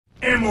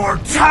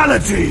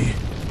Immortality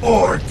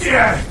or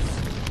death!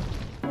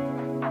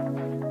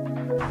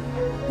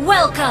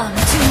 Welcome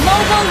to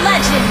Mobile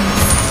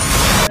Legends!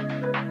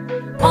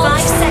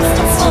 5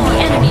 seconds till the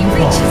enemy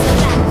reaches the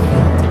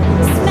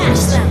battlefield.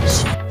 Smash them!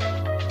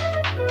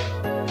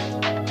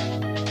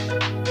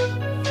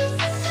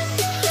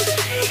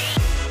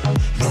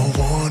 No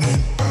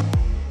warning,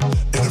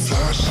 in a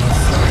flash of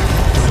light,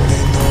 don't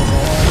need no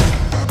warning.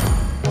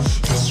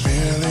 This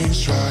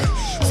feeling's right,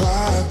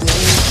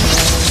 vibrations,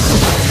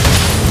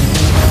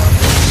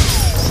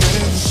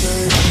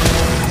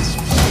 sensations.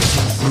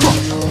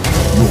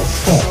 Your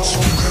thoughts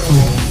be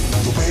true.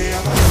 The way I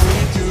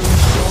treat you,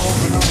 so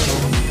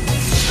phenomenal.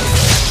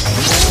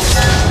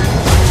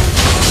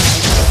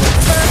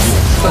 First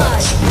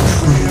blood!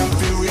 The way I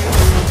feel with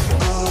you,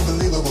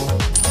 unbelievable.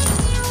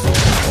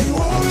 You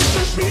always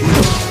touch me.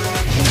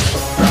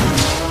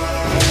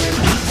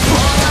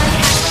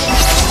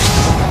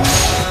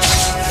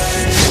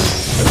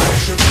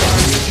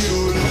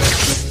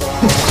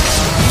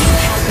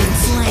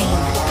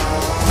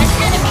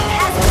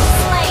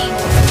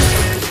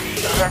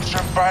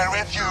 Electrified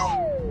with you.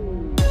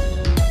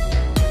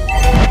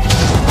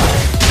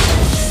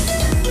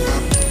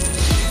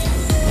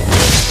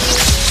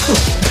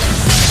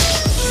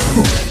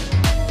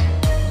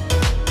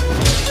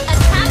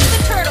 Attack the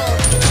turtle!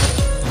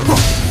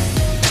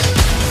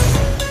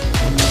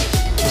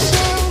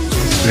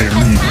 There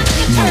Attack needs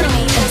the no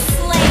enemy is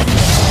slain!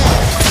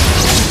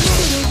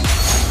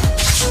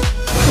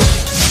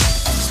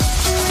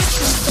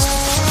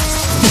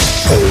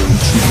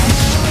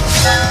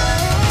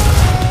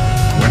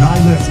 When I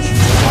left you,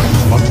 I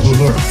was but the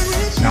learner.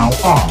 Now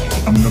I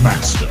am the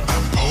master.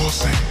 I'm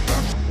pulsing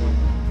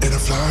in a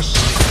flash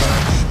of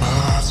light. My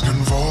heart's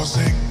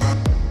convulsing.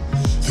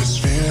 This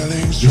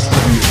feeling's This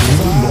will be a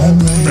really long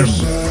memory.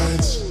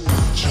 vibrations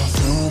chill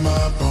through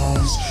my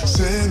bones.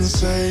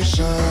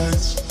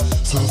 Sensations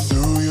flow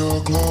through your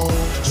glow.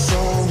 So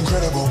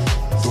incredible.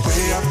 The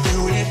way I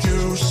feel with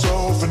you,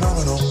 so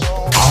phenomenal.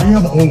 I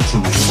am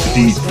altering the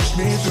deed. Push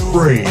me through.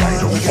 Pray I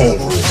don't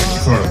alter it any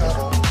further.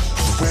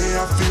 The way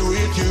I feel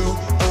with you,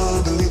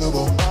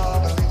 unbelievable.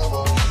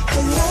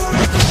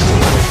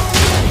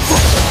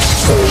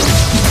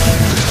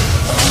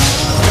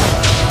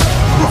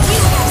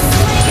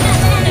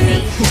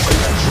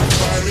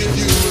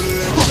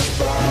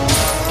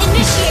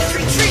 Initiate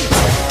retreat!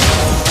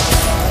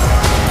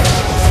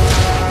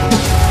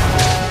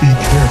 Be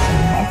careful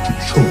not to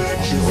choke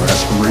on your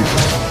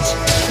aspirations.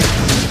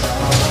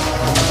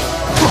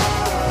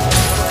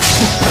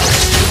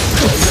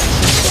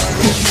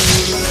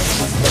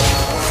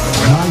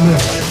 When I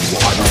left you,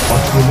 I was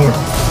but the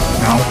learner.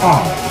 Now I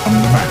am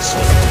the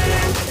master.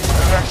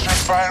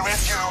 Electrified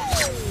with you.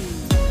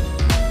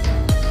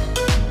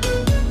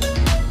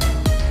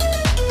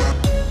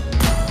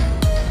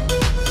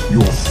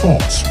 Your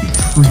thoughts be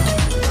free.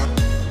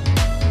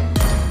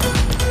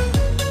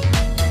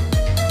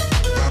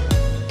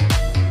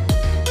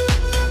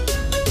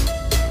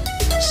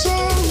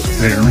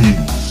 There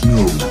is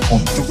no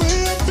conflict.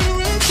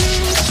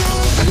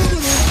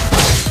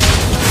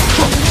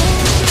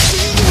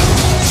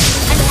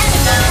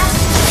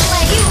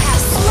 You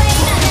have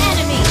slain an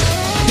enemy!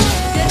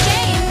 Good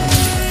game!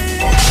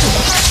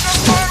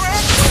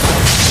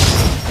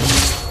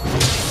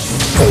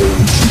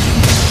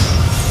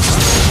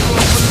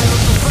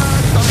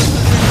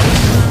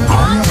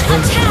 Launch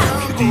attack!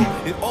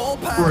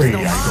 Pray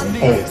I don't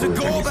alter it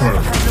any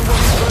further.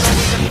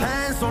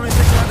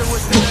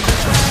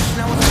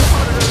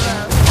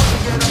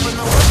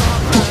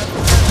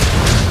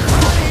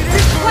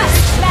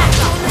 Request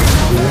backup!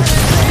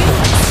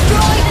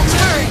 Destroy the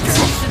turret!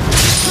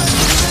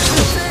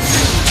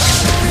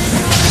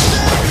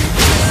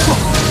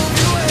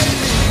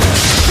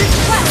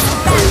 Request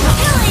backup!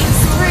 Killing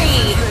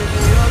spree!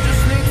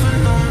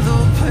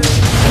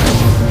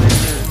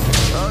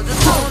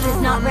 Ult is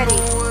not ready.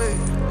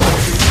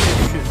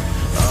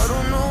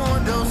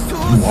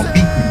 You are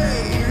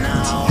beaten.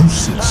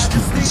 It's useless to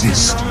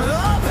resist.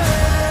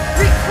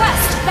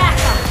 Request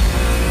backup!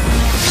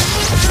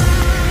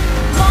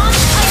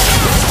 Launch attack!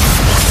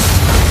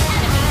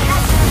 Enemy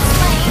has been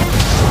slain!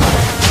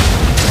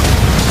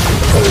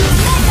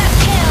 Mega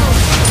kill!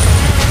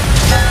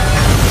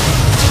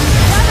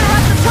 Gather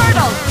up the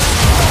turtle!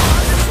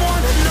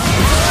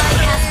 Ally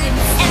has been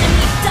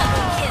enemy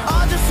double kill!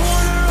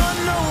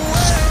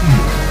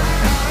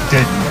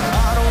 Dead man.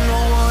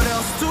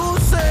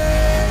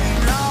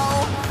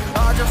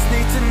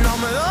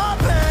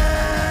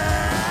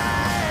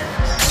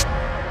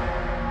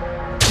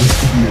 This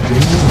could be a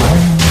daily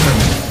long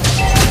memory.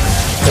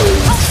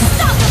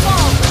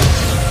 Unstoppable!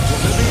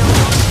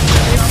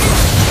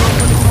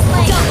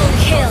 Double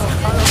kill!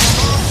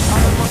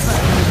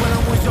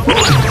 Be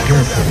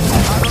careful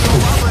not to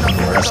choke on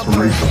your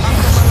aspirations.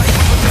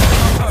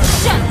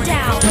 Shut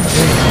down!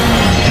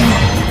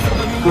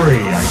 Pray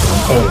I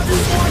don't alter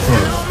it any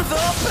further.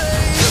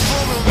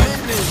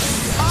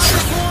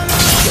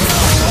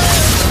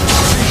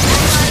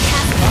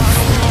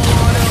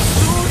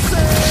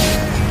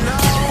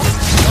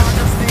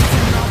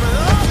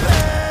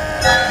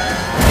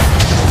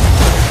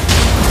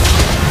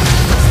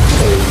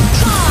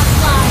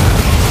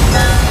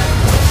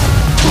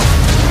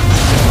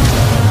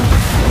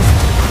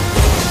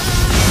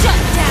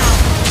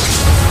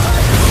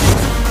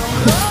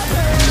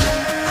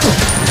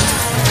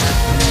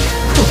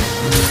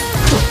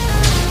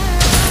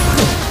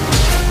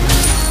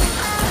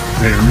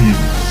 There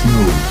is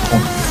no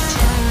conflict.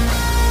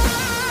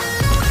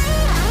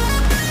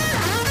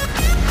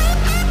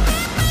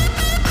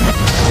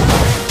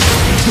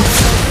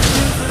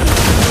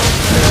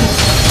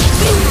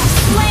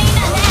 Slain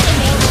an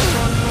enemy.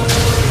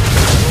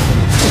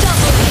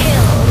 Double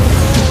kill.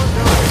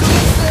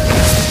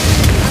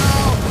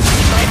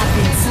 I have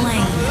been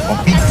slain.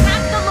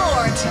 Attack the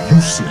Lord.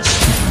 Useless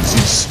to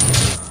resist.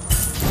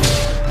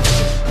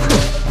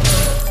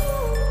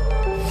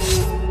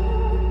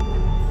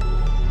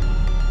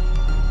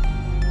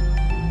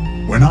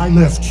 When I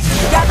left you,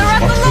 Gather I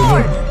up was the but the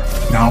Lord.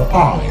 learner. Now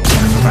I am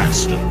the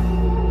master.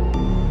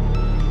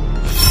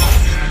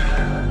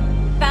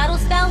 Battle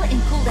spell in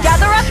cooldown.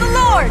 Gather up the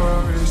Lord.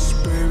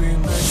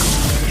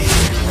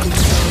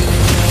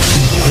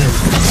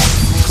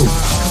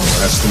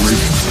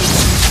 Restoration.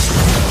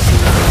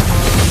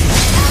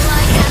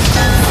 Ally has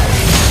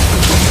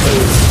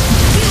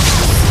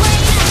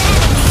slain an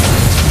enemy.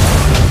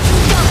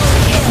 Double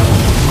kill.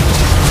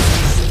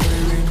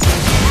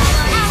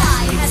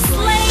 Ally has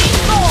slain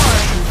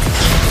Lord.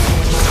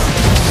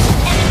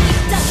 Enemy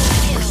double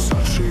kill.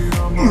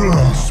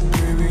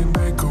 Baby,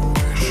 make a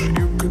wish.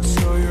 You could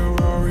sell your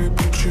Rari,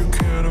 but you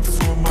can't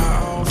afford my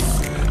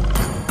outfit.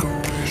 Make a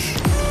wish.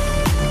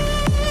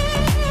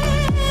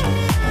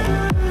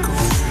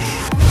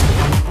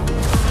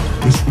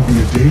 This will be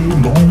a day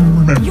long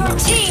remembered. Your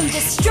team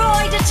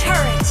destroyed a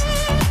turret.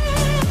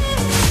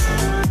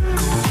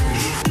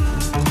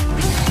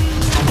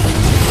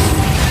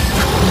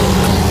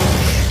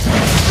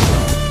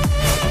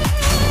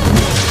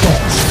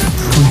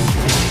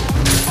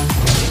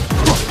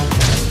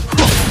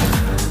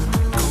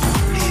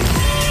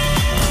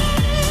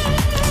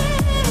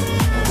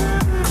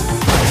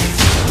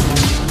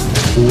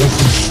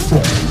 Force is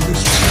strong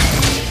this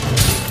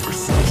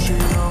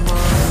Versace on my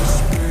wrist,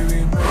 baby,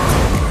 make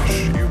a wish.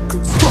 You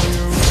could sell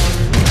your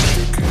Rari, but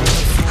you can't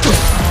afford my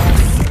outfit.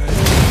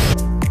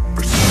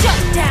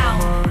 Shut down.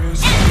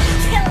 Enemy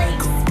killing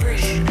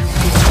spree. You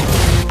could sell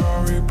your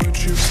Rari, but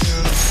you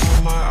can't afford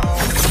my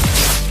outfit.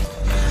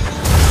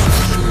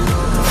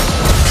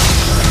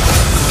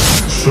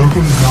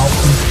 circle is now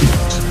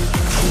complete.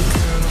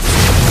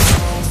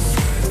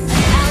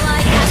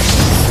 Ally has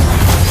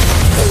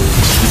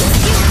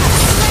you have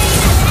slain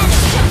an enemy.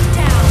 Shut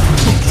down.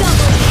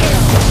 Double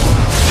kill.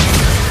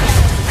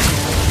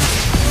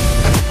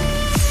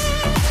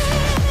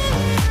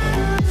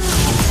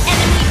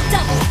 Enemy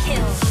double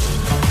kill.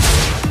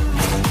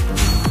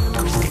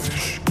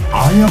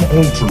 I am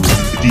altering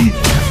the deal.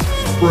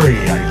 Pray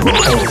I don't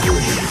alter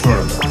it any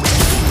further.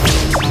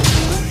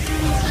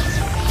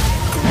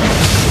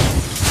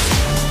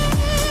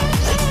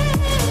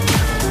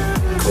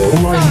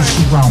 All I am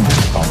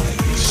surrounded by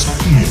is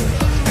fear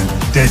and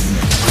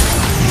deadness.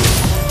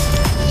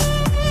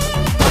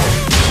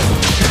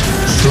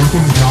 The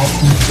circle is now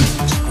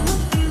complete.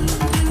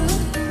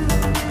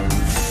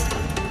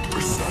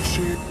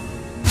 Versace.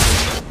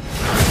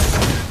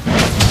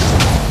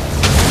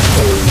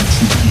 All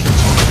to eat.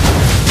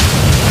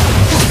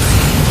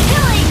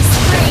 Killing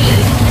spree.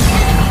 An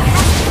enemy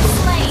has been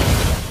slain.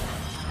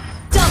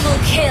 Double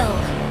kill.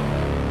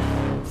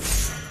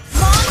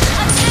 Launch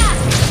attack.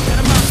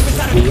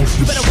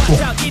 You better watch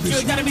out, if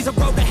your enemies a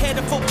road ahead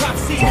of full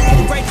prophecy.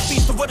 The greatest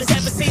beast the world has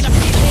ever seen. I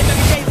feed him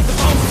every day like a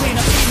bone clean.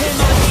 I feed him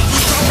all day,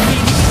 he's so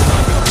mean.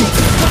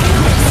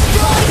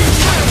 Destroy the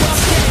turret.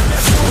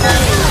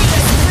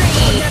 Killing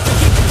spree. Never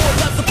keep the war,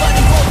 love the blood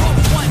and war.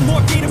 Always wanting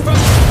more, beat him from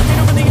the they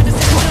don't really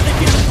understand until they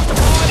feel it. Push the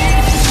hard in,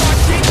 if you start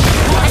shit.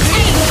 A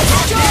team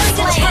destroyed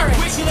the turret.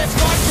 Quickly, let's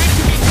start shit.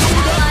 You be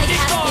screwed up, Ally get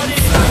has started.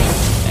 been slain.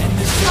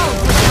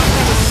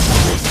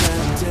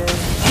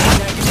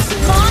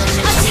 Launch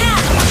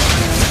attack.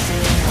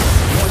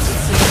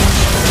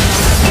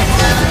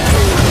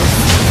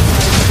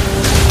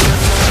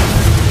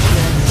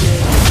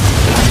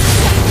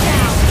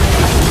 Down.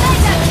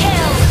 Mega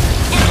kill.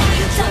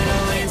 Enemy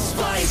double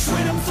Splice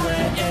when I'm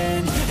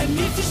threatened. And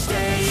if you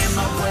stay in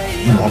my way,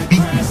 You are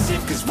beaten.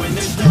 aggressive, 'cause when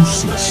there's It's no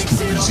useless to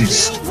legs, it'll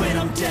resist. feel when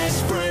I'm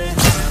desperate.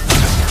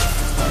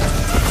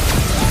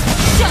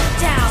 shut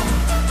down.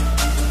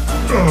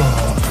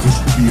 This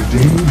will be a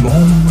day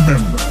long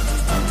remembered.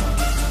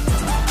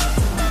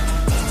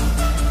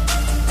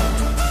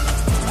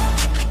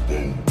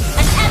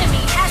 An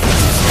enemy has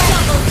been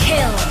double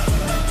kill.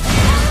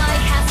 Ally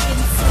has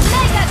been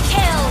mega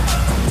kill.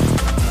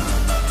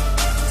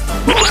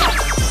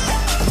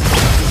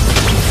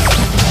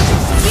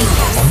 You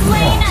have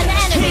slain an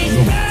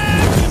enemy.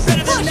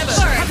 Better Push than never.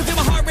 first. I can feel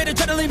my heart rate,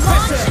 adrenaline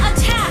Launch pressure.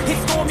 attack.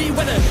 It's stormy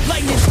weather,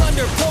 lightning,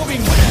 thunder,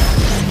 pouring weather.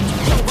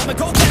 Yo, I'ma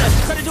go better.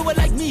 Try to do it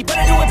like me, but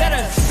I do it better.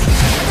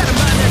 I got a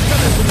mind that's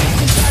better. The beast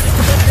inside is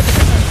competitive as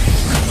ever.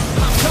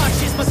 I'm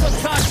conscious, my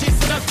subconscious,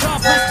 and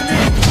accomplice to me.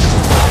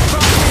 I'm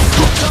promise,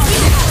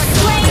 You have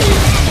slain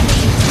an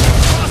enemy.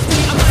 trust me,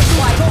 I'm like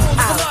White gold,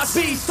 the lost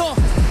beast.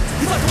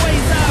 You got the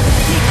ways out,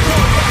 keep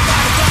going, walk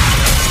by the God.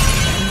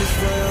 And this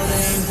world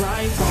ain't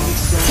right, won't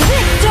accept it.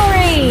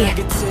 Victory.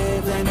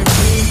 Negative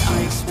energy, I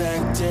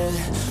expect it.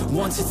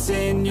 Once it's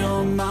in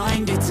your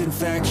mind, it's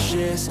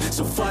infectious.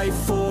 So fight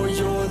for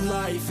your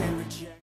life and reject